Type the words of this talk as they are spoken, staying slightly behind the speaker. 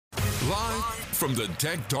Live from the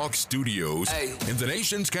Tech Talk studios in the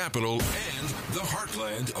nation's capital and the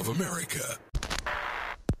heartland of America.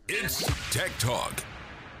 It's Tech Talk.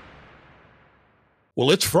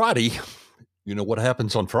 Well, it's Friday. You know what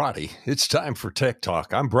happens on Friday. It's time for Tech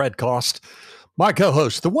Talk. I'm Brad Cost, my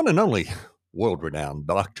co-host, the one and only world-renowned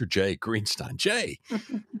Dr. Jay Greenstein. Jay,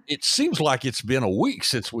 it seems like it's been a week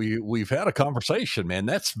since we've had a conversation, man.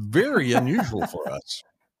 That's very unusual for us.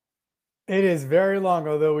 It is very long,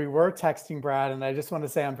 although we were texting, Brad, and I just want to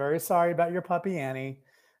say I'm very sorry about your puppy, Annie.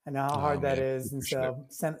 I know how hard that is, and so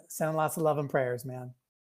send lots of love and prayers, man.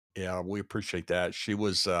 Yeah, we appreciate that. She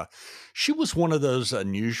was one of those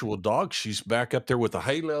unusual dogs. She's back up there with a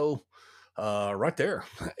halo, right there,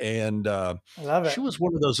 and I love it. she was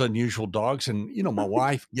one of those unusual dogs. And you know, my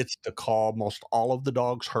wife gets to call most all of the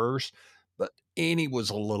dogs hers, but Annie was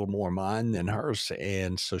a little more mine than hers,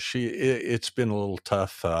 and so it's been a little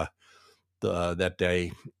tough that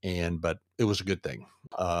day, but it was a good thing.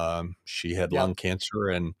 She had lung cancer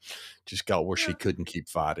and just got where she couldn't keep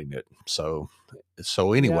fighting it. So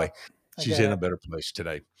anyway, she's in a better place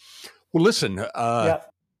today. Well, listen,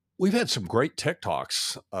 we've had some great tech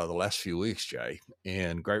talks the last few weeks, Jay,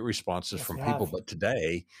 and great responses from people. But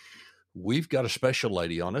today we've got a special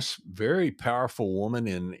lady on us, very powerful woman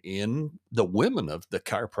in the women of the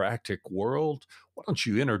chiropractic world. Why don't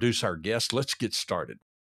you introduce our guest? Let's get started.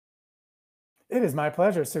 It is my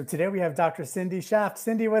pleasure. So today we have Dr. Cyndy Shaft.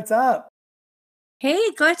 Cyndy, what's up? Hey,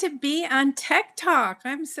 glad to be on Tech Talk.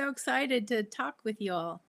 I'm so excited to talk with you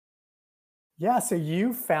all. Yeah, so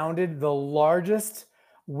you founded the largest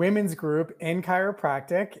women's group in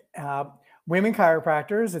chiropractic, Women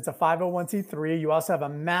Chiropractors. It's a 501c3. You also have a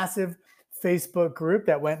massive Facebook group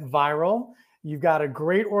that went viral. You've got a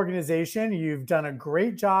great organization. You've done a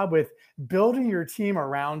great job with building your team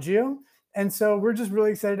around you. And so we're just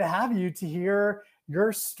really excited to have you to hear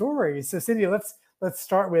your story. So Cyndy, let's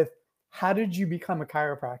start with, how did you become a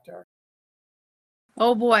chiropractor?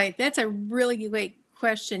 Oh boy, that's a really great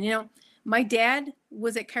question. You know, my dad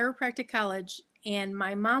was at chiropractic college and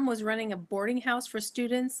my mom was running a boarding house for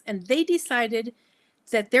students, and they decided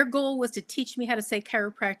that their goal was to teach me how to say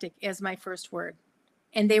chiropractic as my first word.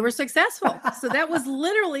 And they were successful. So that was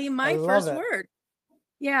literally my first word.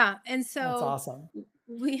 Yeah. And so that's awesome.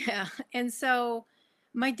 And so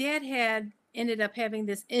my dad ended up having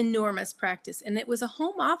this enormous practice, and it was a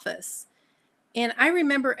home office. And I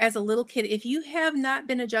remember as a little kid, if you have not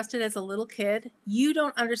been adjusted as a little kid, you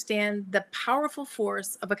don't understand the powerful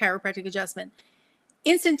force of a chiropractic adjustment.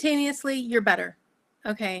 Instantaneously, you're better.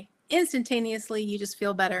 Okay. Instantaneously, you just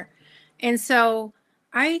feel better. And so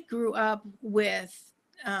I grew up with,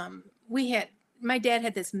 my dad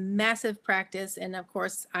had this massive practice, and of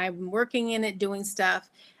course I'm working in it, doing stuff.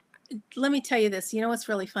 Let me tell you this, you know what's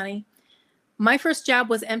really funny? My first job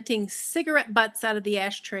was emptying cigarette butts out of the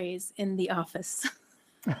ashtrays in the office.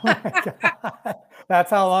 Oh my God. That's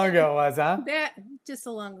how long ago it was, huh? That just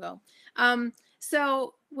so long ago.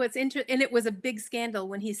 So what's interesting, and it was a big scandal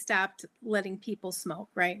when he stopped letting people smoke,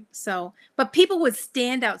 right? So, but people would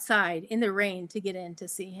stand outside in the rain to get in to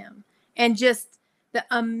see him, and just the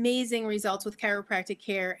amazing results with chiropractic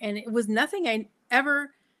care. And it was nothing I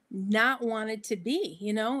ever not wanted to be,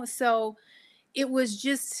 you know? So it was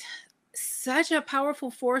just such a powerful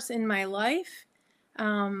force in my life.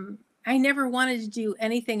 I never wanted to do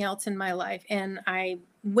anything else in my life. And I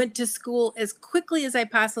went to school as quickly as I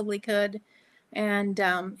possibly could. And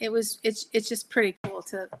it's just pretty cool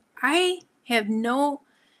I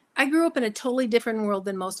grew up in a totally different world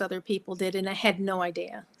than most other people did, and I had no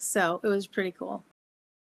idea. So it was pretty cool.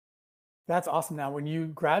 That's awesome. Now, when you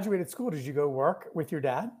graduated school, did you go work with your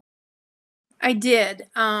dad? I did.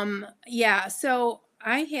 Yeah. So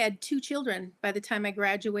I had 2 children by the time I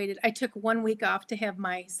graduated. I took 1 week off to have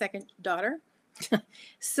my second daughter.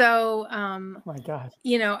 So, oh my God,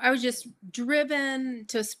 you know, I was just driven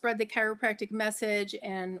to spread the chiropractic message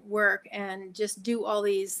and work and just do all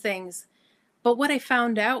these things. But what I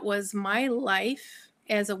found out was my life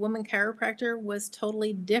as a woman chiropractor was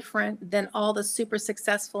totally different than all the super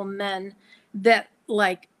successful men that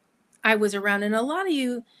I was around. And a lot of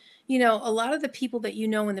a lot of the people that you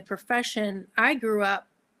know in the profession, I grew up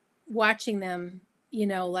watching them,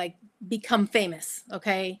 become famous.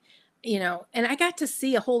 Okay. And I got to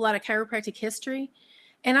see a whole lot of chiropractic history.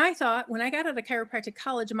 And I thought when I got out of chiropractic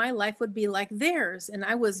college, my life would be like theirs. And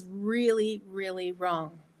I was really, really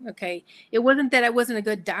wrong. Okay. It wasn't that I wasn't a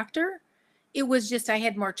good doctor. It was just I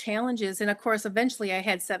had more challenges. And of course, eventually I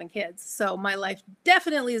had 7 kids. So my life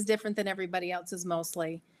definitely is different than everybody else's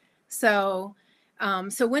mostly. So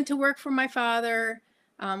went to work for my father.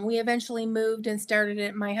 We eventually moved and started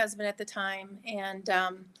it, my husband at the time. And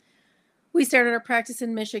we started our practice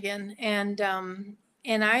in Michigan, and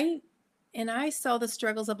I saw the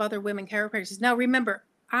struggles of other women chiropractors. Now, remember,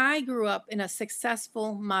 I grew up in a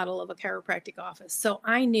successful model of a chiropractic office, so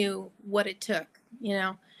I knew what it took, you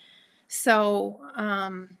know. So,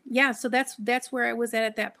 yeah, so that's where I was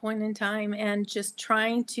at that point in time, and just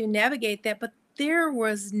trying to navigate that. But there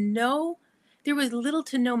was little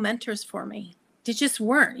to no mentors for me. They just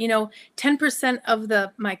weren't. 10% of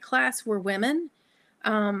my class were women,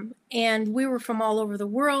 and we were from all over the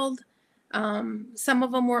world. Some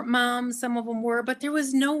of them weren't moms, some of them were, but there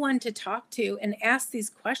was no one to talk to and ask these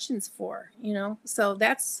questions for. So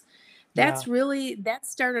Yeah. that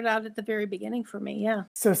started out at the very beginning for me. Yeah.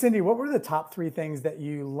 So, Cyndy, what were the top three things that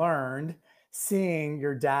you learned seeing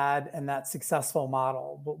your dad and that successful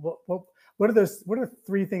model? What are those? What are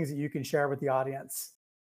three things that you can share with the audience?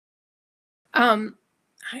 Um,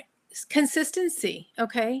 Consistency.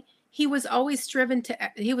 Okay. He was always driven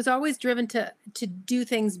to do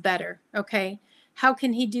things better. Okay. How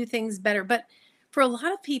can he do things better? But for a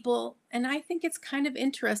lot of people, and I think it's kind of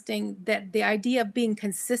interesting that the idea of being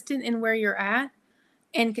consistent in where you're at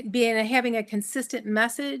and having a consistent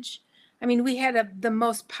message. I mean, we had the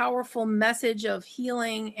most powerful message of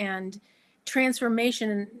healing and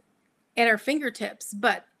transformation at our fingertips,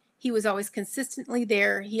 but he was always consistently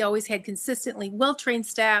there. He always had consistently well-trained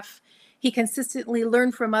staff. He consistently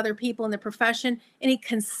learned from other people in the profession, and he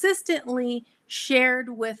consistently shared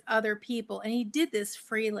with other people. And he did this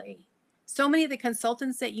freely. So many of the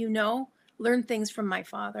consultants that learned things from my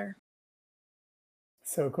father.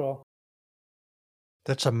 So cool.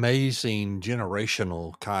 That's amazing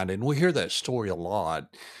generational kind. And we hear that story a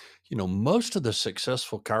lot. Most of the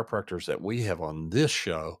successful chiropractors that we have on this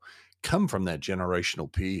show come from that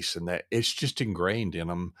generational piece, and that it's just ingrained in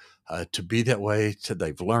them to be that way.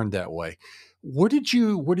 They've learned that way. Where did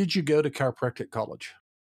you go to chiropractic college?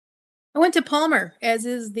 I went to Palmer, as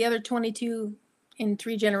is the other 22 in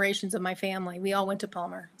 3 generations of my family. We all went to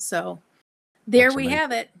Palmer. So there That's we amazing.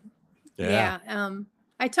 have it. Yeah. Yeah.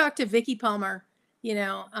 I talked to Vicky Palmer,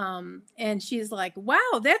 and she's like,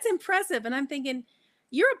 wow, that's impressive. And I'm thinking,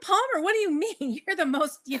 you're a Palmer. What do you mean? You're the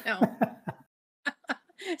most.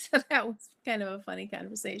 So that was kind of a funny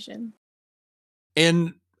conversation.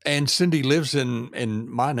 And Cyndy lives in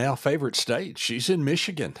my now favorite state. She's in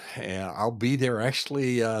Michigan, and I'll be there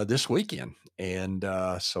actually this weekend. And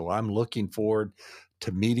so I'm looking forward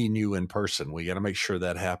to meeting you in person. We got to make sure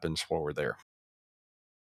that happens while we're there.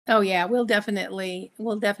 Oh yeah, we'll definitely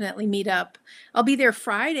meet up. I'll be there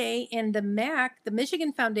Friday, and the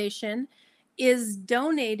Michigan Foundation, is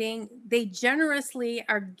donating. They generously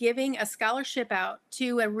are giving a scholarship out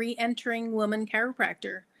to a re-entering woman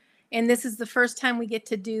chiropractor. And this is the first time we get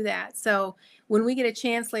to do that. So when we get a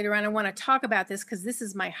chance later on, I want to talk about this because this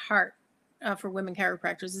is my heart for women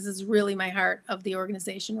chiropractors. This is really my heart of the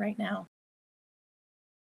organization right now.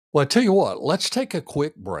 Well, I tell you what, let's take a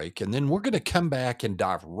quick break, and then we're going to come back and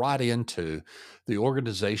dive right into the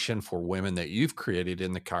organization for women that you've created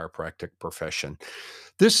in the chiropractic profession.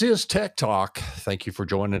 This is Tech Talk. Thank you for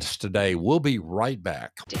joining us today. We'll be right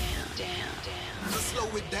back. Let's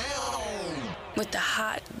slow it down. With the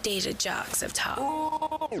hot data jocks of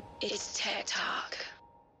talk. It's Tech Talk.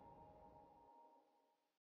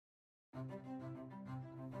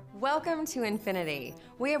 Welcome to Infinity.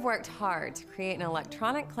 We have worked hard to create an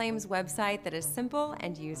electronic claims website that is simple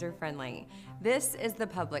and user-friendly. This is the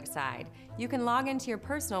public side. You can log into your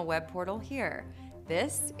personal web portal here.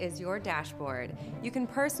 This is your dashboard. You can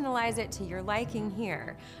personalize it to your liking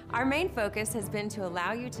here. Our main focus has been to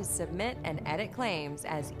allow you to submit and edit claims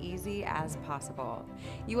as easy as possible.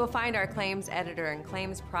 You will find our claims editor and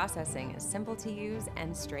claims processing is simple to use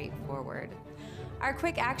and straightforward. Our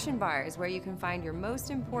quick action bar is where you can find your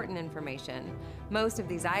most important information. Most of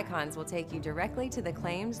these icons will take you directly to the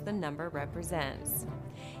claims the number represents.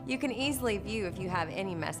 You can easily view if you have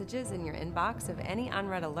any messages in your inbox of any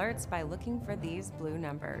unread alerts by looking for these blue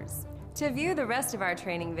numbers. To view the rest of our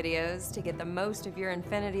training videos to get the most of your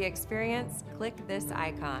Infinity experience, click this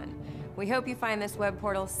icon. We hope you find this web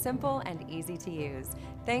portal simple and easy to use.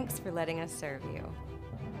 Thanks for letting us serve you.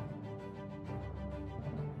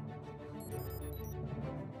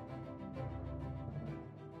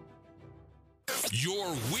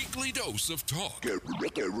 Your weekly dose of talk. Get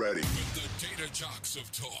ready. With the Data Jocks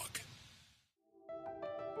of Talk.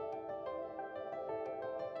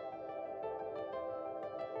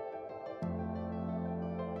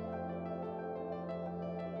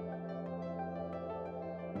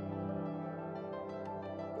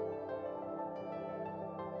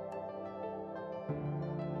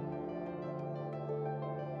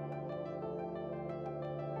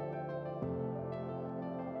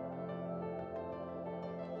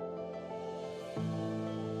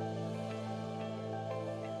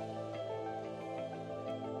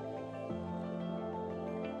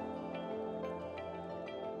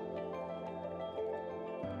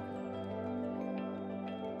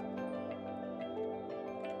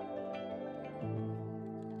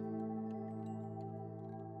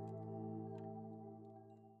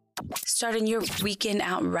 Starting your weekend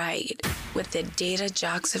out right with the Data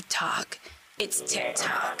Jocks of Talk. It's Tech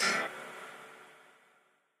Talk.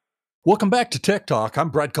 Welcome back to Tech Talk. I'm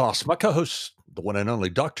Brad Goss, my co-host, the one and only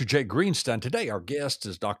Dr. Jay Greenstein. Today, our guest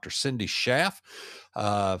is Dr. Cyndy Schaff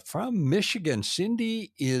from Michigan.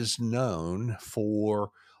 Cyndy is known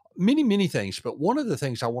for many, many things, but one of the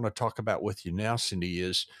things I want to talk about with you now, Cyndy,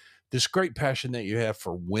 is this great passion that you have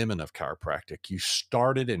for women of chiropractic. You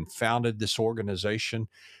started and founded this organization.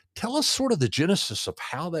 Tell us sort of the genesis of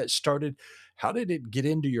how that started. How did it get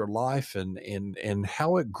into your life, and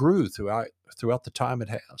how it grew throughout the time it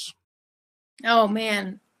has? Oh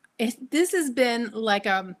man, this has been like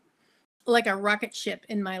a rocket ship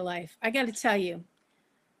in my life. I got to tell you,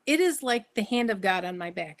 it is like the hand of God on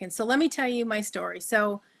my back. And so let me tell you my story.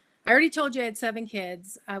 So I already told you I had 7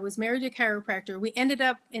 kids. I was married to a chiropractor. We ended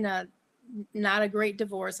up in not a great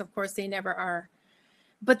divorce. Of course, they never are.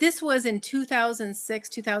 But this was in 2006,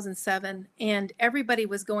 2007, and everybody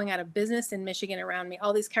was going out of business in Michigan around me.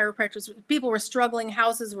 All these chiropractors, people were struggling.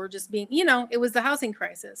 Houses were just being, it was the housing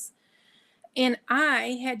crisis. And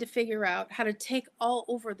I had to figure out how to take all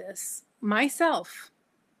over this myself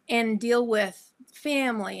and deal with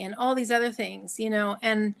family and all these other things,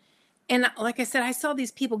 and like I said, I saw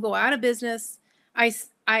these people go out of business. I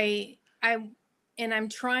and I'm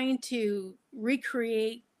trying to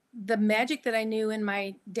recreate the magic that I knew in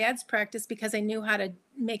my dad's practice because I knew how to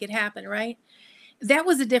make it happen, right? That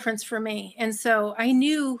was a difference for me. And so I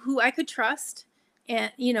knew who I could trust.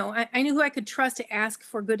 And, I knew who I could trust to ask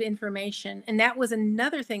for good information. And that was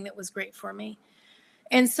another thing that was great for me.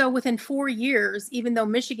 And so within 4 years, even though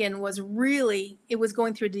Michigan was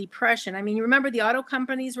going through a depression. I mean, you remember the auto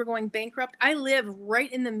companies were going bankrupt. I live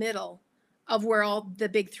right in the middle of where all the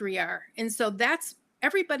big 3 are. And so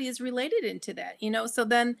everybody is related into that,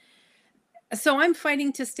 so I'm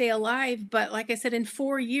fighting to stay alive. But like I said, in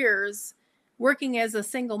 4 years, working as a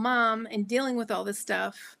single mom and dealing with all this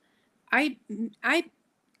stuff, I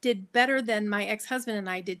did better than my ex-husband and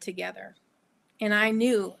I did together. And I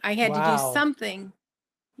knew I had to do something.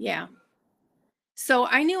 Yeah. So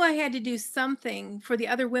I knew I had to do something for the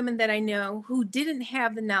other women that I know who didn't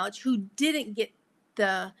have the knowledge, who didn't get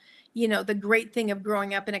the great thing of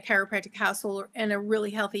growing up in a chiropractic household and a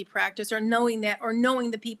really healthy practice, or knowing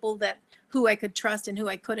the people who I could trust and who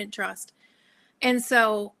I couldn't trust. And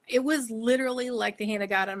so it was literally like the hand of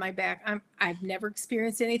God on my back. I've never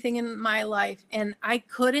experienced anything in my life, and I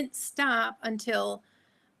couldn't stop until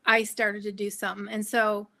I started to do something. And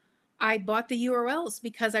so I bought the URLs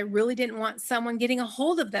because I really didn't want someone getting a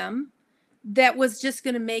hold of them that was just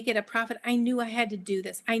going to make it a profit. I knew I had to do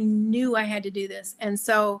this. And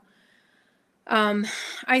so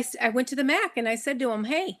I went to the MAC and I said to them,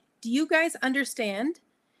 hey, do you guys understand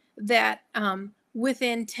that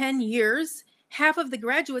within 10 years, half of the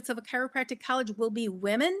graduates of a chiropractic college will be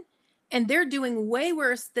women, and they're doing way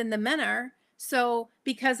worse than the men are. So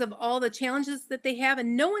because of all the challenges that they have,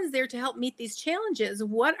 and no one's there to help meet these challenges,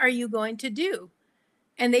 what are you going to do?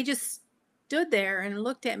 And they just stood there and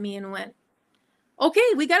looked at me and went, okay,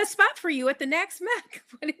 we got a spot for you at the next MAC.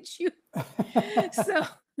 Why didn't you?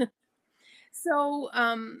 So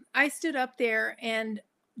I stood up there and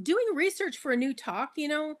doing research for a new talk,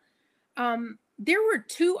 there were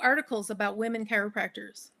 2 articles about women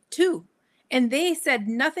chiropractors, 2, and they said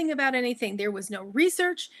nothing about anything. There was no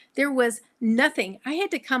research. There was nothing. I had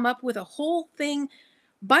to come up with a whole thing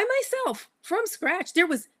by myself from scratch. There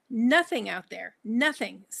was nothing out there,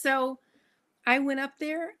 nothing. So I went up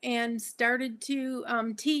there and started to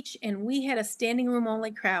teach, and we had a standing room only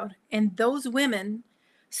crowd. And those women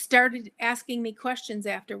started asking me questions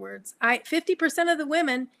afterwards. 50% of the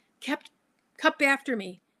women kept after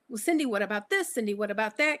me. Well, Cyndy, what about this? Cyndy, what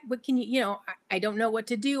about that? What can I don't know what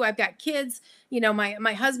to do. I've got kids.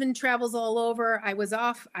 My husband travels all over. I was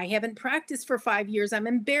off. I haven't practiced for 5 years. I'm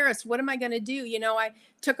embarrassed. What am I going to do? I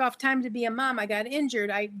took off time to be a mom. I got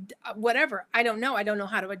injured. Whatever. I don't know. I don't know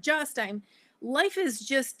how to adjust. Life is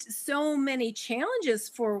just so many challenges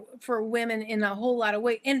for women in a whole lot of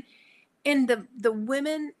ways. And the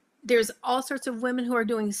women, there's all sorts of women who are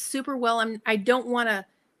doing super well. I don't want to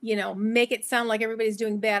make it sound like everybody's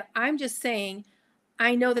doing bad. I'm just saying,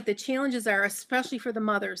 I know that the challenges are, especially for the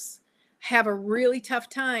mothers, have a really tough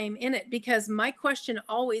time in it, because my question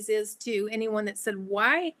always is to anyone that said,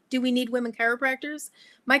 why do we need women chiropractors?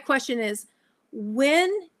 My question is,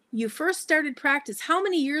 When you first started practice, how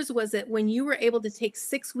many years was it when you were able to take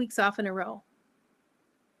 6 weeks off in a row?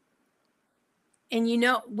 And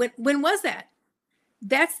when was that?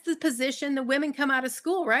 That's the position the women come out of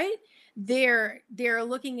school, right? They're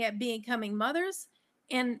looking at becoming mothers,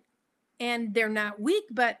 and they're not weak,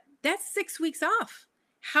 but that's 6 weeks off.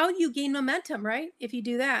 How do you gain momentum, right? If you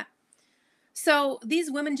do that. So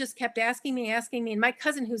these women just kept asking me, and my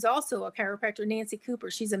cousin, who's also a chiropractor, Nancy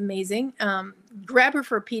Cooper, she's amazing. Grab her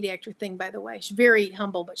for a pediatric thing, by the way. She's very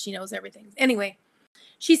humble, but she knows everything. Anyway,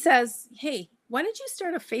 she says, hey, why don't you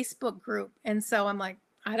start a Facebook group? And so I'm like,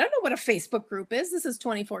 I don't know what a Facebook group is. This is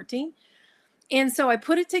 2014. And so I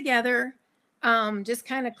put it together, just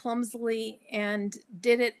kind of clumsily, and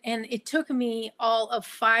did it. And it took me all of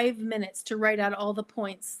 5 minutes to write out all the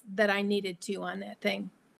points that I needed to on that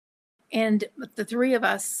thing. And the three of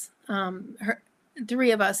us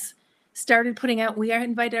started putting out, we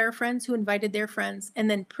invited our friends who invited their friends.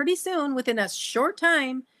 And then pretty soon, within a short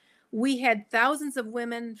time, we had thousands of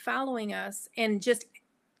women following us and just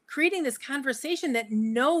creating this conversation that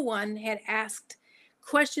no one had asked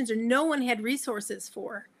questions or no one had resources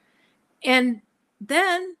for. And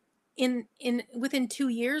then within 2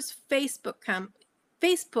 years, Facebook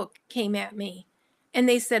came at me, and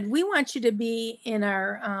they said, we want you to be in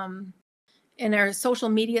our social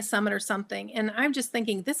media summit or something. And I'm just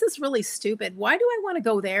thinking, this is really stupid. Why do I want to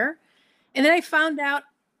go there? And then I found out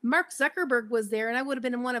Mark Zuckerberg was there, and I would have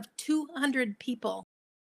been one of 200 people.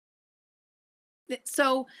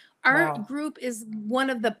 So our group is one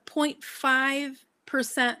of the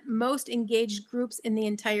 0.5% most engaged groups in the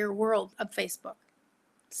entire world of Facebook.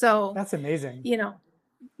 So that's amazing.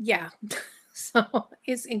 Yeah. So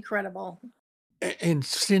it's incredible. And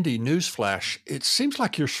Cyndy, newsflash, it seems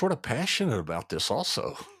like you're sort of passionate about this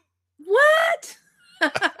also. What?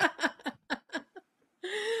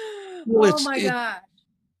 Well, oh my God.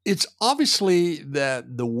 It's obviously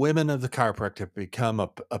that the women of the chiropractic become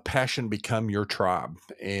a passion, become your tribe.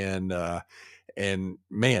 And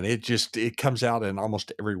man, it comes out in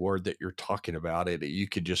almost every word that you're talking about it. You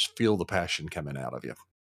could just feel the passion coming out of you.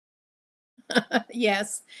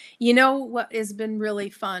 Yes. You know what has been really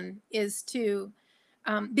fun is to,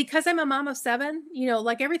 because I'm a mom of 7,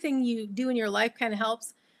 like everything you do in your life kind of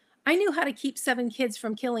helps. I knew how to keep 7 kids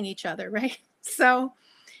from killing each other, right? So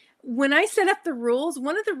when I set up the rules,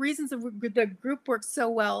 one of the reasons the group works so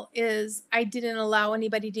well is I didn't allow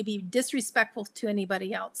anybody to be disrespectful to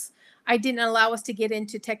anybody else. I didn't allow us to get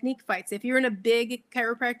into technique fights. If you're in a big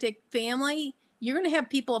chiropractic family, you're going to have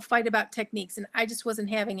people fight about techniques. And I just wasn't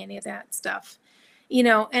having any of that stuff,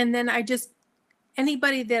 and then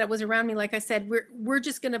anybody that was around me, like I said, we're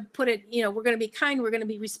just going to put it, we're going to be kind. We're going to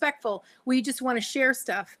be respectful. We just want to share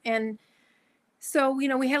stuff. And so, we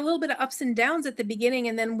had a little bit of ups and downs at the beginning,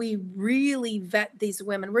 and then we really vet these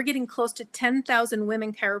women. We're getting close to 10,000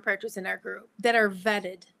 women chiropractors in our group that are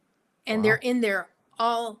vetted, and they're in there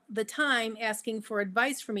all the time asking for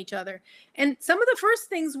advice from each other. And some of the first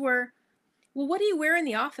things were, well, what do you wear in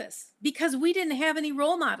the office? Because we didn't have any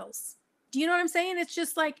role models. Do you know what I'm saying? It's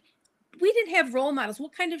just like, we didn't have role models.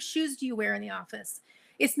 What kind of shoes do you wear in the office?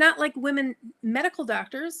 It's not like women medical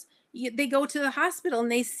doctors. They go to the hospital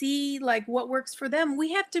and they see like what works for them.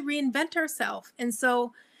 We have to reinvent ourselves. And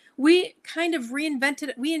so we kind of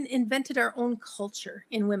invented our own culture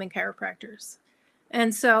in women chiropractors.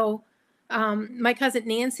 And so my cousin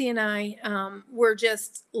Nancy and I were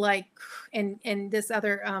just like, and this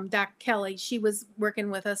other Doc Kelly, she was working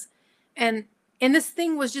with us. And this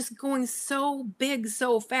thing was just going so big,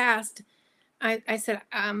 so fast. I said,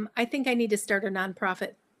 I think I need to start a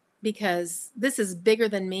nonprofit because this is bigger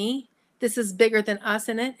than me. This is bigger than us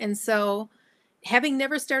in it. And so having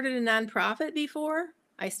never started a nonprofit before,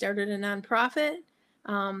 I started a nonprofit.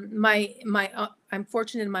 I'm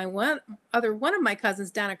fortunate one of my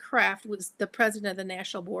cousins, Donna Kraft, was the president of the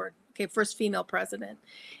national board. Okay. First female president.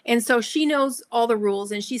 And so she knows all the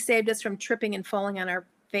rules, and she saved us from tripping and falling on our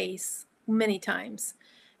face many times.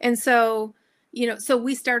 And so, so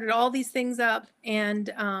we started all these things up, and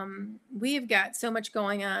we have got so much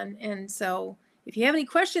going on. And so if you have any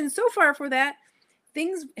questions so far for that,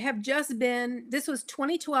 things have just been, this was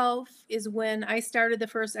 2012 is when I started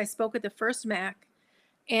I spoke at the first MAC,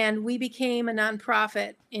 and we became a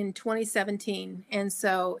nonprofit in 2017. And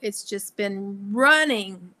so it's just been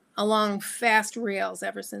running along fast rails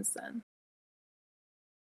ever since then.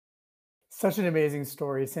 Such an amazing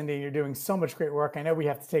story, Cyndy. You're doing so much great work. I know we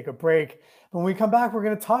have to take a break. But when we come back, we're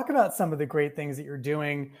going to talk about some of the great things that you're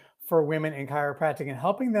doing for women in chiropractic and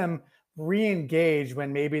helping them re-engage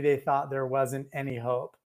when maybe they thought there wasn't any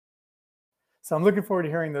hope. So I'm looking forward to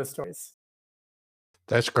hearing those stories.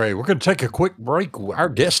 That's great. We're going to take a quick break. Our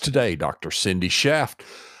guest today, Dr. Cyndy Shaft.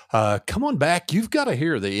 Come on back. You've got to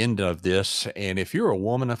hear the end of this. And if you're a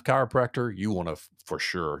woman of chiropractor, you want to for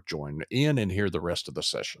sure join in and hear the rest of the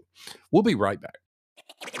session. We'll be right back.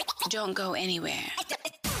 Don't go anywhere.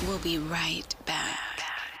 We'll be right back.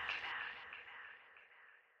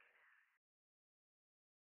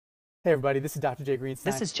 Hey everybody, this is Dr. Jay Greenstein.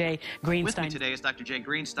 This is Jay Greenstein. With me today is Dr. Jay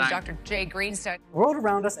Greenstein. Dr. Jay Greenstein. The world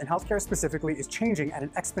around us and healthcare specifically is changing at an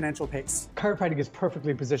exponential pace. Chiropractic is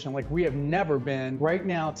perfectly positioned like we have never been right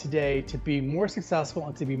now today to be more successful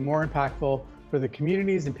and to be more impactful for the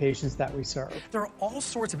communities and patients that we serve. There are all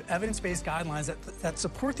sorts of evidence-based guidelines that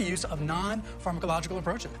support the use of non-pharmacological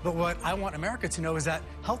approaches. But what I want America to know is that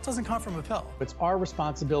health doesn't come from a pill. It's our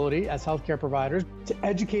responsibility as healthcare providers to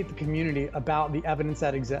educate the community about the evidence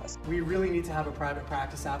that exists. We really need to have a private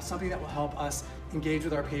practice app, something that will help us engage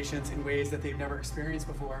with our patients in ways that they've never experienced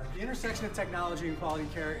before. The intersection of technology and quality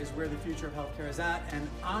care is where the future of healthcare is at, and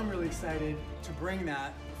I'm really excited to bring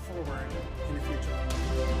that forward in the future.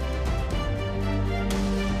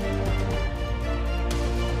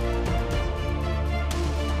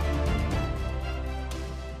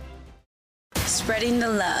 Spreading the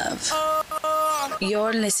love.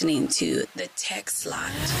 You're listening to The Tech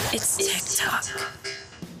Slot. It's Tech Talk.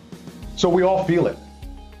 So we all feel it.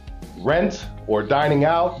 Rent or dining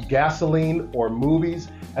out, gasoline or movies.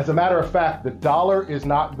 As a matter of fact, the dollar is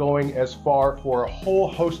not going as far for a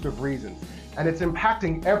whole host of reasons. And it's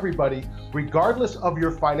impacting everybody regardless of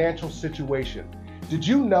your financial situation. Did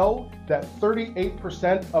you know that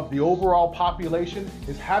 38% of the overall population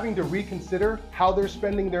is having to reconsider how they're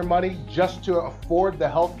spending their money just to afford the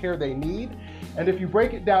health care they need? And if you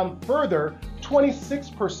break it down further,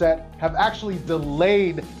 26% have actually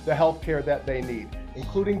delayed the health care that they need,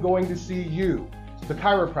 including going to see you, the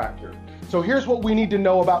chiropractor. So here's what we need to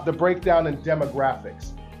know about the breakdown in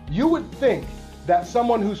demographics. You would think that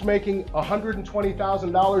someone who's making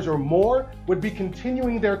 $120,000 or more would be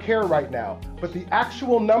continuing their care right now. But the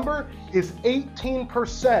actual number is 18%.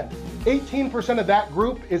 18% of that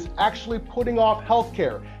group is actually putting off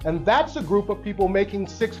healthcare. And that's a group of people making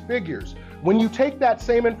six figures. When you take that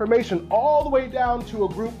same information all the way down to a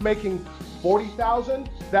group making 40,000,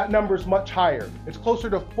 that number's much higher. It's closer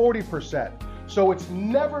to 40%. So it's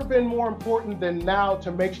never been more important than now to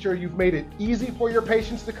make sure you've made it easy for your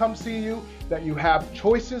patients to come see you, that you have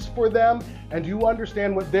choices for them, and you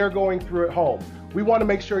understand what they're going through at home. We want to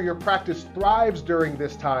make sure your practice thrives during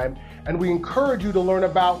this time, and we encourage you to learn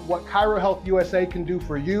about what ChiroHealth USA can do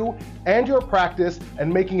for you and your practice, and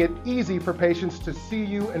making it easy for patients to see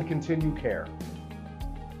you and continue care.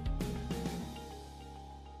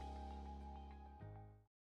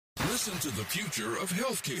 Listen to the future of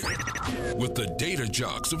healthcare with the data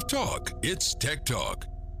jocks of talk. It's Tech Talk.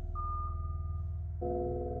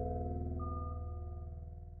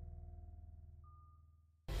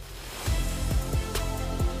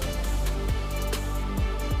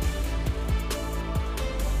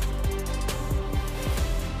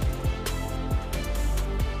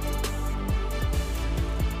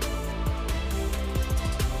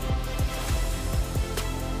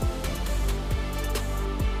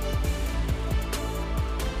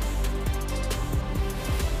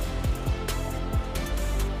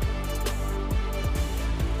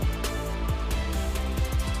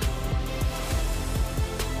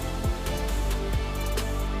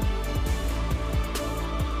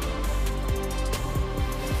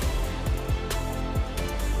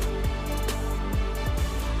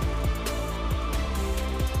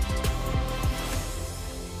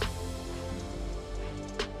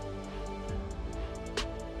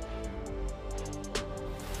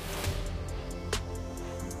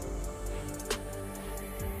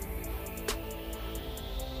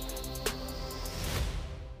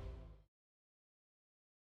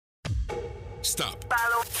 Stop.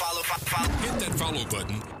 Follow. Hit that follow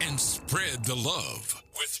button and spread the love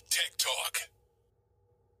with Tech Talk.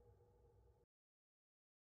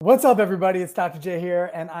 What's up, everybody? It's Dr. J here,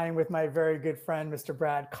 and I am with my very good friend, Mr.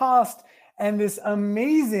 Brad Cost, and this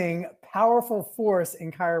amazing, powerful force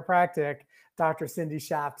in chiropractic, Dr. Cyndy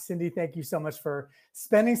Shaft. Cyndy, thank you so much for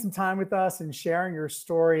spending some time with us and sharing your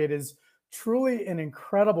story. It is truly an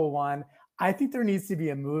incredible one. I think there needs to be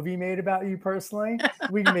a movie made about you personally.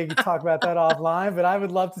 We can maybe talk about that offline, but I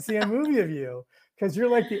would love to see a movie of you because you're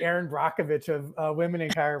like the Aaron Brockovich of women in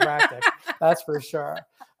chiropractic. That's for sure.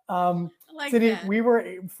 Cyndy, we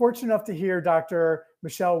were fortunate enough to hear Dr.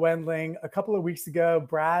 Michelle Wendling a couple of weeks ago.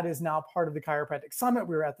 Brad is now part of the Chiropractic Summit.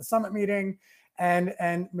 We were at the summit meeting, and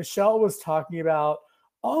Michelle was talking about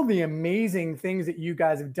all the amazing things that you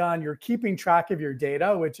guys have done. You're keeping track of your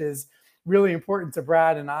data, which is really important to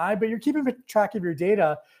Brad and I, but you're keeping track of your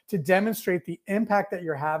data to demonstrate the impact that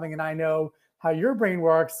you're having. And I know how your brain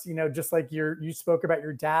works, just like you spoke about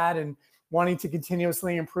your dad and wanting to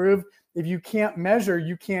continuously improve. If you can't measure,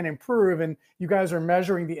 you can't improve. And you guys are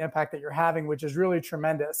measuring the impact that you're having, which is really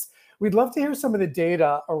tremendous. We'd love to hear some of the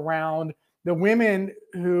data around the women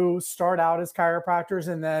who start out as chiropractors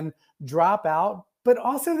and then drop out, but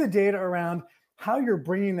also the data around how you're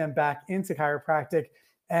bringing them back into chiropractic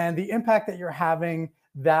and the impact that you're having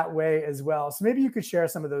that way as well. So maybe you could share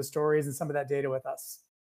some of those stories and some of that data with us.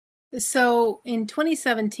 So in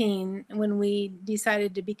 2017, when we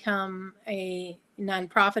decided to become a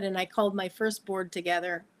nonprofit and I called my first board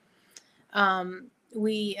together,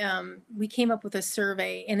 we came up with a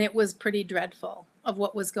survey, and it was pretty dreadful of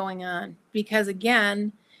what was going on, because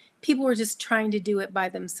again, people were just trying to do it by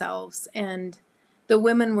themselves, and the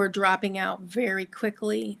women were dropping out very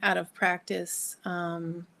quickly out of practice.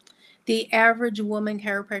 The average woman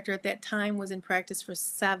chiropractor at that time was in practice for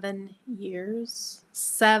 7 years.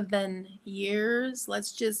 7 years.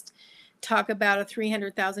 Let's just talk about a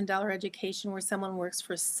 $300,000 education where someone works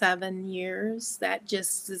for 7 years. That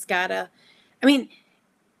just has got to,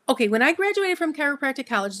 okay, when I graduated from chiropractic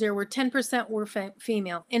college, there were 10% were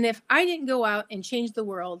female. And if I didn't go out and change the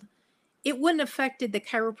world, it wouldn't have affected the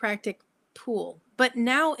chiropractic pool. But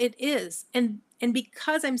now it is. And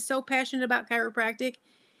because I'm so passionate about chiropractic,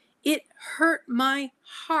 it hurt my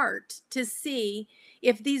heart to see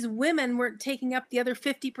if these women weren't taking up the other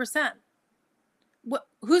 50%.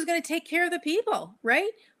 Who's going to take care of the people,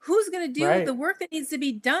 right? Who's going to do the work that needs to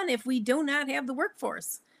be done if we do not have the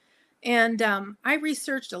workforce? And I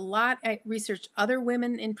researched a lot. I researched other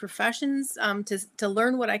women in professions to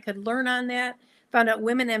learn what I could learn on that. Found out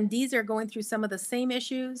women MDs are going through some of the same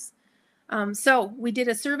issues. So we did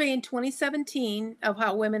a survey in 2017 of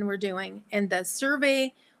how women were doing. And the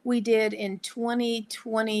survey we did in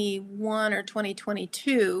 2021 or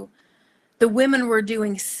 2022, the women were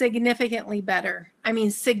doing significantly better.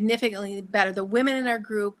 Significantly better. The women in our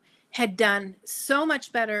group had done so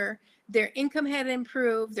much better. Their income had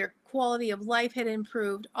improved. Their quality of life had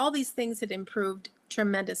improved. All these things had improved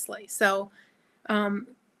tremendously. So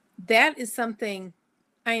that is something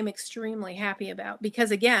I am extremely happy about, because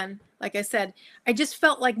again, like I said, I just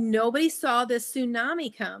felt like nobody saw this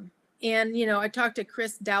tsunami come. And, I talked to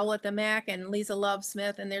Chris Dowell at the MAC and Lisa Love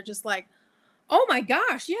Smith, and they're just like, oh my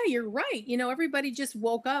gosh, yeah, you're right. Everybody just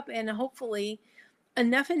woke up, and hopefully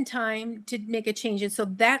enough in time to make a change. And so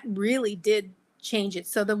that really did change it.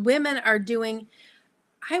 So the women are doing,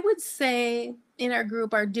 I would say in our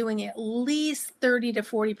group, are doing at least 30 to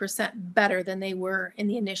 40% better than they were in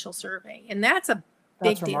the initial survey. And that's a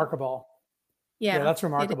big deal. Remarkable. Yeah, that's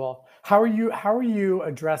remarkable. How are you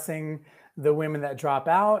addressing the women that drop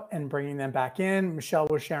out and bringing them back in? Michelle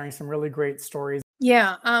was sharing some really great stories.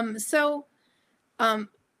 Yeah.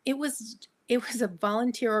 It was a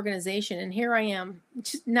volunteer organization, and here I am.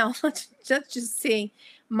 Now let's just see.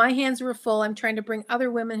 My hands were full. I'm trying to bring other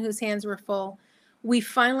women whose hands were full. We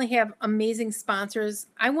finally have amazing sponsors.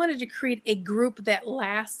 I wanted to create a group that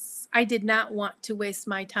lasts. I did not want to waste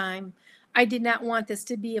my time. I did not want this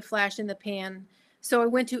to be a flash in the pan. So I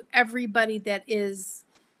went to everybody that is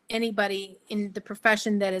anybody in the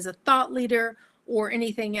profession that is a thought leader or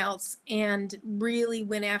anything else, and really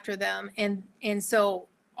went after them. And so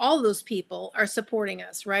all those people are supporting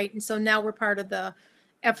us, right? And so now we're part of the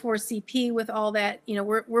F4CP with all that,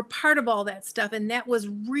 we're part of all that stuff. And that was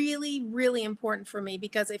really, really important for me,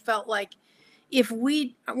 because I felt like if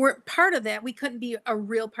we weren't part of that, we couldn't be a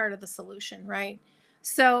real part of the solution, right?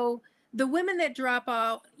 So the women that drop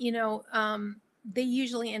out, they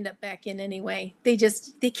usually end up back in anyway. They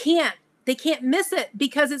can't miss it,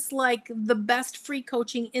 because it's like the best free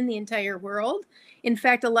coaching in the entire world. In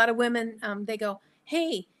fact, a lot of women, they go,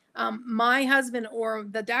 hey, my husband or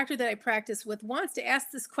the doctor that I practice with wants to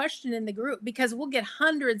ask this question in the group, because we'll get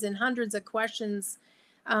hundreds and hundreds of questions.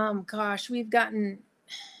 Gosh, we've gotten,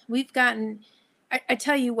 I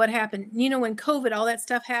tell you what happened. When COVID, all that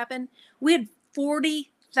stuff happened, we had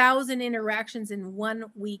 40,000 interactions in 1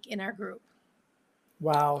 week in our group.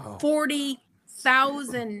 Wow.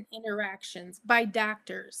 40,000 interactions by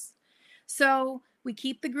doctors. So we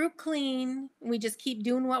keep the group clean. We just keep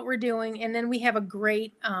doing what we're doing. And then we have a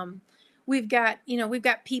great, we've got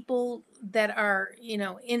people that are,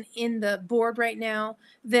 in the board right now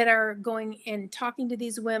that are going and talking to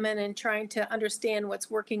these women and trying to understand what's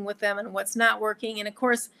working with them and what's not working. And of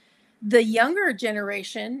course, the younger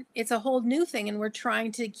generation, it's a whole new thing. And we're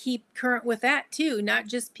trying to keep current with that too. Not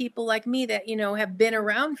just people like me that, have been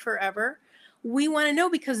around forever. We want to know,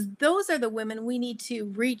 because those are the women we need to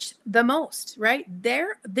reach the most, right?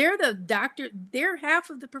 They're the doctor, they're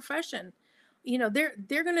half of the profession. You know,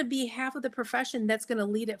 they're going to be half of the profession that's going to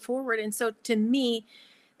lead it forward. And so to me,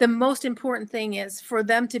 the most important thing is for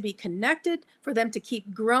them to be connected, for them to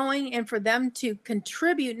keep growing, and for them to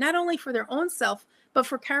contribute not only for their own self, but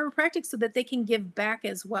for chiropractic, so that they can give back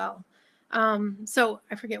as well. So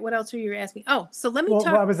I forget what else were you asking. Oh, so let me talk.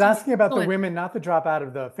 Well, I was asking about the women not to drop out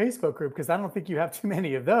of the Facebook group, because I don't think you have too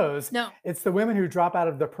many of those. No, it's the women who drop out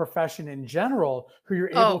of the profession in general who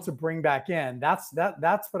you're able to bring back in. That's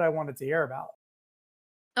what I wanted to hear about.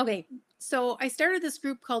 Okay, so I started this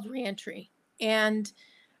group called Reentry, and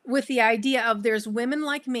with the idea of there's women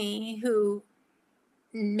like me who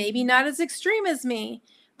maybe not as extreme as me,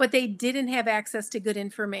 but they didn't have access to good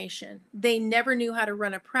information. They never knew how to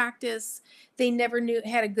run a practice. They never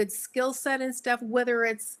had a good skill set and stuff,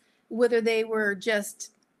 whether they were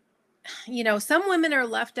just, you know, some women are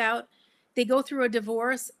left out. They go through a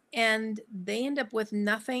divorce and they end up with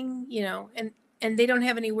nothing, you know, and they don't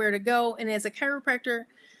have anywhere to go. And as a chiropractor,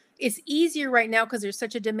 it's easier right now because there's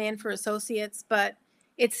such a demand for associates, but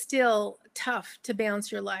it's still tough to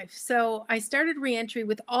balance your life. So I started Reentry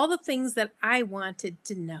with all the things that I wanted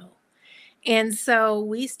to know. And so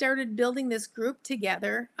we started building this group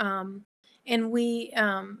together. And we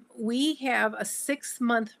have a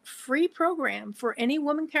 6-month free program for any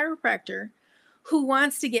woman chiropractor who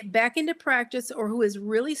wants to get back into practice or who is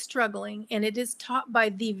really struggling. And it is taught by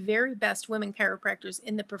the very best women chiropractors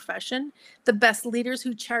in the profession, the best leaders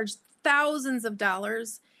who charge thousands of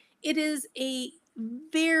dollars. It is a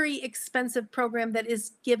very expensive program that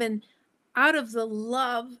is given out of the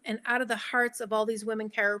love and out of the hearts of all these women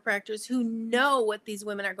chiropractors who know what these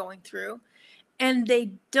women are going through. And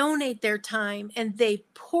they donate their time and they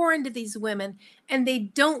pour into these women, and they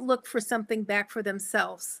don't look for something back for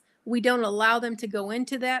themselves. We don't allow them to go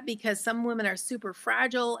into that because some women are super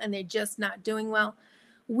fragile and they're just not doing well.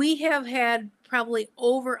 We have had probably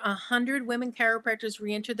over 100 women chiropractors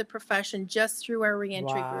reenter the profession just through our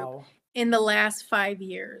reentry group in the last 5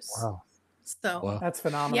 years. Wow. So that's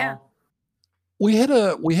phenomenal. Yeah. We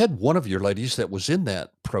had one of your ladies that was in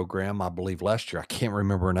that program, I believe, last year. I can't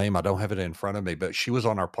remember her name. I don't have it in front of me, but she was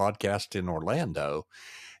on our podcast in Orlando,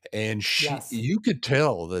 and you could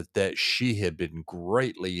tell that she had been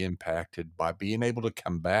greatly impacted by being able to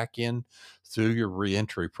come back in through your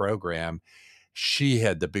reentry program. She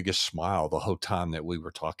had the biggest smile the whole time that we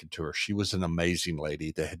were talking to her. She was an amazing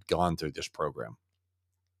lady that had gone through this program.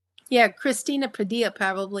 Yeah, Christina Padilla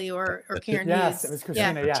probably, or Karen Yes, Hughes. it was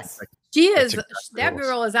Christina, yes. She is, that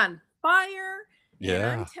girl is on fire.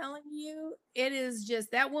 Yeah. And I'm telling you, it is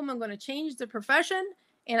just, that woman going to change the profession.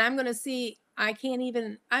 And I'm going to see,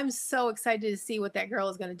 I'm so excited to see what that girl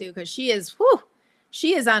is going to do, because she is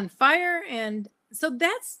on fire. And so isn't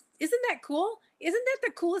that cool? Isn't that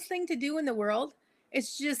the coolest thing to do in the world?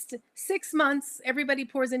 It's just 6 months, everybody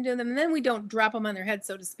pours into them, and then we don't drop them on their head,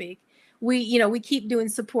 so to speak. We keep doing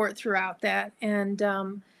support throughout that. And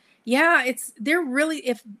they're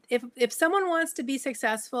really, if someone wants to be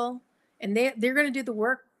successful and they're going to do the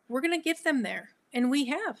work, we're going to get them there. And we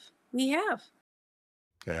have.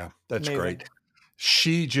 Yeah, that's Amazing. great.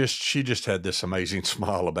 She just had this amazing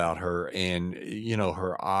smile about her, and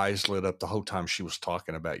her eyes lit up the whole time she was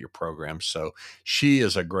talking about your program. So she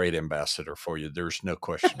is a great ambassador for you. There's no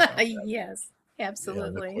question about that. Yes,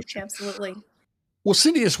 absolutely. Yeah, no question. Absolutely. Well,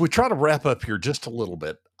 Cyndy, as we try to wrap up here just a little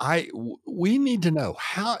bit, we need to know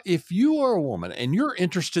how, if you are a woman and you're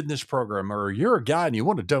interested in this program, or you're a guy and you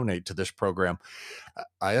want to donate to this program,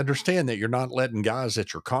 I understand that you're not letting guys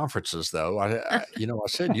at your conferences, though. I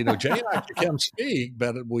said, Jay and I can come speak,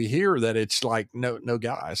 but we hear that it's like no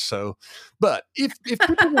guys. So, but if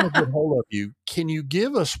people want to get hold of you, can you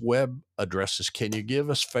give us web addresses? Can you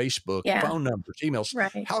give us Facebook, phone numbers, emails?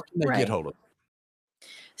 Right. How can they get hold of you?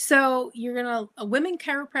 So you're going to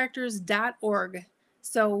womenchiropractors.org.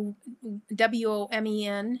 So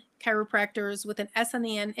WOMEN chiropractors with an S on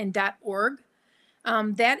the end and .org.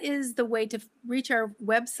 That is the way to reach our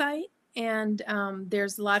website. And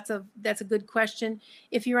that's a good question.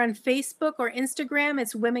 If you're on Facebook or Instagram,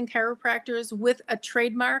 it's Women Chiropractors with a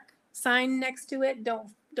trademark sign next to it.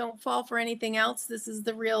 Don't fall for anything else. This is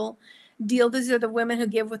the real deal. These are the women who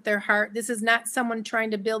give with their heart. This is not someone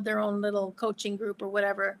trying to build their own little coaching group or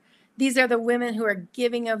whatever. These are the women who are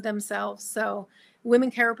giving of themselves. So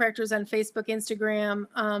Women Chiropractors on Facebook,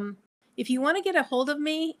 Instagram. If you want to get a hold of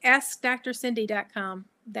me, askdrcyndy.com.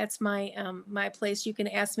 That's my place. You can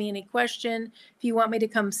ask me any question. If you want me to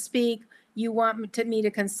come speak, you want me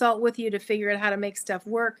to consult with you to figure out how to make stuff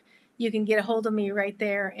work, you can get a hold of me right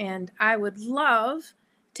there. And I would love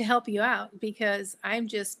to help you out because I'm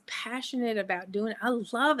just passionate about doing it. I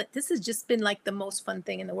love it. This has just been like the most fun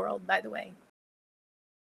thing in the world, by the way.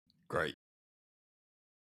 Great.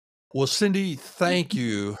 Well, Cyndy, thank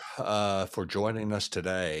you for joining us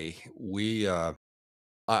today.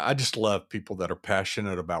 I just love people that are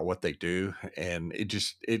passionate about what they do, and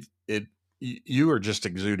you are just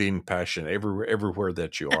exuding passion everywhere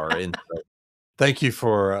that you are. And so thank you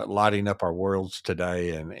for lighting up our worlds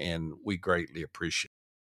today, and we greatly appreciate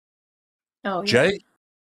Oh, it. yeah. Jay,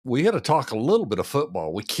 we got to talk a little bit of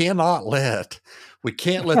football. We can't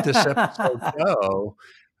let this episode go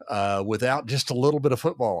without just a little bit of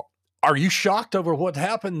football. Are you shocked over what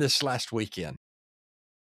happened this last weekend?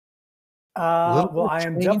 Little bit Well, of I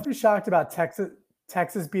am change? definitely shocked about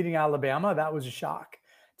Texas beating Alabama. That was a shock.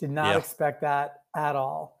 Did not Yeah. expect that at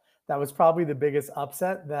all. That was probably the biggest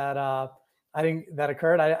upset that that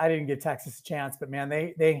occurred. I didn't give Texas a chance, but man,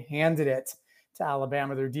 they handed it to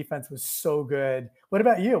Alabama. Their defense was so good. What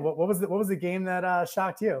about you? What was the game that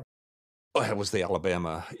shocked you? Oh, it was the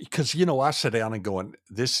Alabama because, I sat down and going,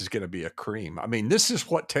 this is going to be a cream. I mean, this is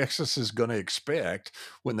what Texas is going to expect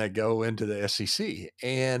when they go into the SEC.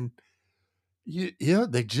 And,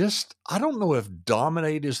 they just, I don't know if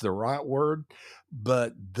dominate is the right word,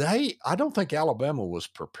 but I don't think Alabama was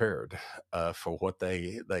prepared for what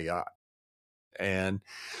they got. And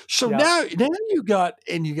so Yeah. now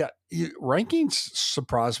rankings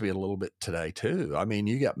surprised me a little bit today too. I mean,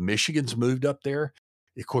 you got Michigan's moved up there.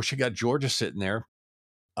 Of course, you got Georgia sitting there.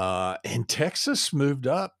 And Texas moved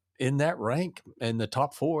up in that rank in the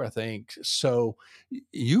top 4, I think. So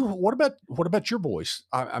what about your boys?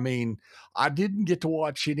 I mean, I didn't get to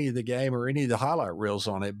watch any of the game or any of the highlight reels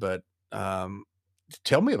on it, but um,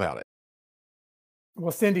 tell me about it.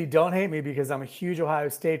 Well, Cindy, don't hate me because I'm a huge Ohio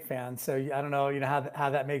State fan. So I don't know, how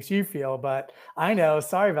that makes you feel, but I know.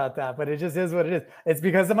 Sorry about that, but it just is what it is. It's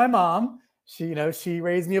because of my mom. She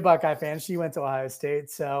raised me a Buckeye fan. She went to Ohio State.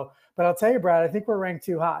 So, but I'll tell you, Brad, I think we're ranked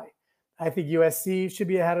too high. I think USC should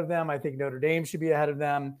be ahead of them. I think Notre Dame should be ahead of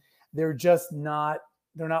them. They're just not.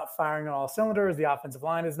 They're not firing on all cylinders. The offensive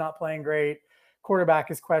line is not playing great. Quarterback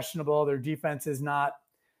is questionable. Their defense is not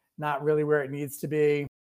really where it needs to be.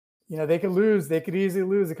 They could lose. They could easily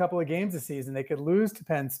lose a couple of games this season. They could lose to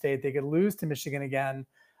Penn State. They could lose to Michigan again.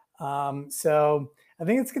 So I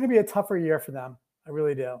think it's going to be a tougher year for them. I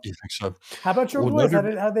really do. You think so? How about your Well, boys?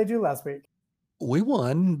 How'd they do last week? we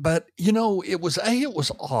won, but it was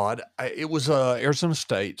odd. It was Arizona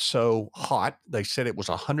State, so hot. They said it was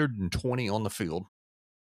 120 on the field.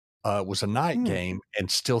 It was a night game and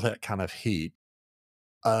still that kind of heat.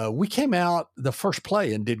 We came out the first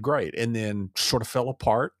play and did great, and then sort of fell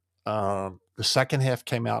apart. The second half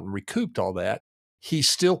came out and recouped all that. He's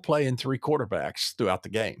still playing 3 quarterbacks throughout the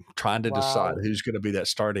game, trying to decide Wow. who's going to be that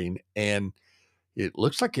starting. And it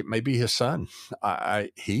looks like it may be his son.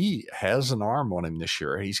 He has an arm on him this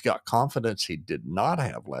year. He's got confidence he did not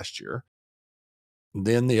have last year.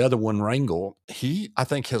 Then the other one, Rangel, I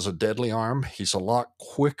think has a deadly arm. He's a lot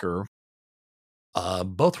quicker.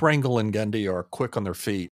 Both Rangel and Gundy are quick on their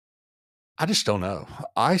feet. I just don't know.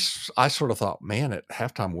 I sort of thought, man, at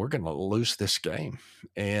halftime, we're going to lose this game.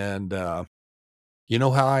 And you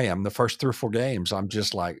know how I am. The first 3 or 4 games, I'm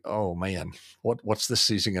just like, oh man, what's this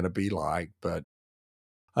season going to be like? But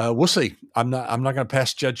we'll see. I'm not going to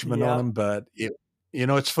pass judgment on Yep. them, but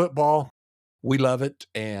it's football. We love it,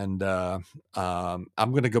 and I'm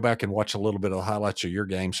going to go back and watch a little bit of the highlights of your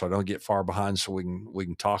game, so I don't get far behind, so we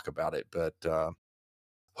can talk about it. But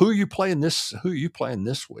who are you playing this? Who are you playing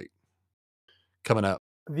this week coming up?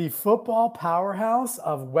 The football powerhouse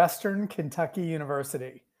of Western Kentucky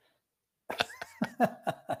University.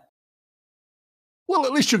 Well,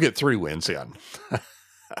 at least you'll get 3 wins in.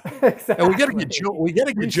 Exactly. And we got to get We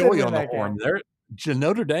should Joey win on the that horn. game.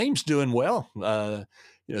 Notre Dame's doing well.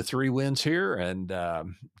 3 wins here, and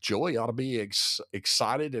Joey ought to be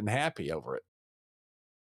excited and happy over it.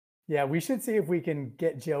 Yeah, we should see if we can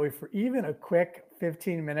get Joey for even a quick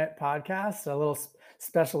 15-minute podcast, a little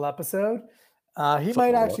special episode. He might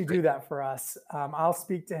Football actually update. do that for us. I'll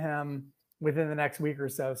speak to him within the next week or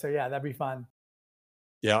so. So yeah, that'd be fun.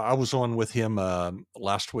 Yeah, I was on with him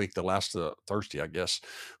last week, the last Thursday, I guess.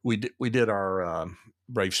 We did our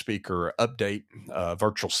Brave Speaker update,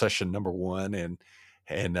 virtual session number 1, and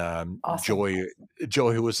Awesome.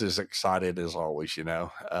 Joey was as excited as always.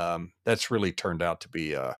 That's really turned out to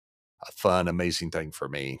be a fun, amazing thing for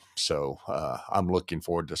me. So I'm looking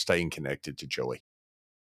forward to staying connected to Joey.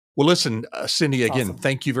 Well, listen, Cyndy, again, Awesome.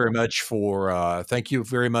 thank you very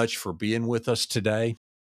much for being with us today.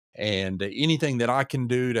 And anything that I can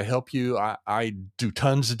do to help you, I do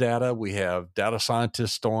tons of data. We have data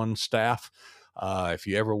scientists on staff. If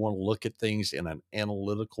you ever want to look at things in an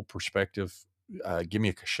analytical perspective, give me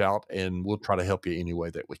a shout and we'll try to help you any way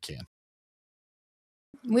that we can.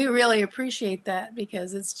 We really appreciate that,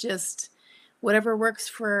 because it's just whatever works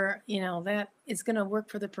for, that is going to work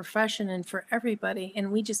for the profession and for everybody.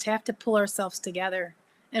 And we just have to pull ourselves together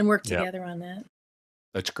and work together on that.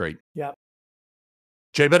 That's great. Yep.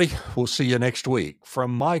 Jay Buddy, we'll see you next week.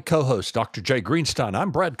 From my co-host, Dr. Jay Greenstein,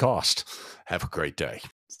 I'm Brad Cost. Have a great day.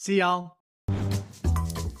 See y'all.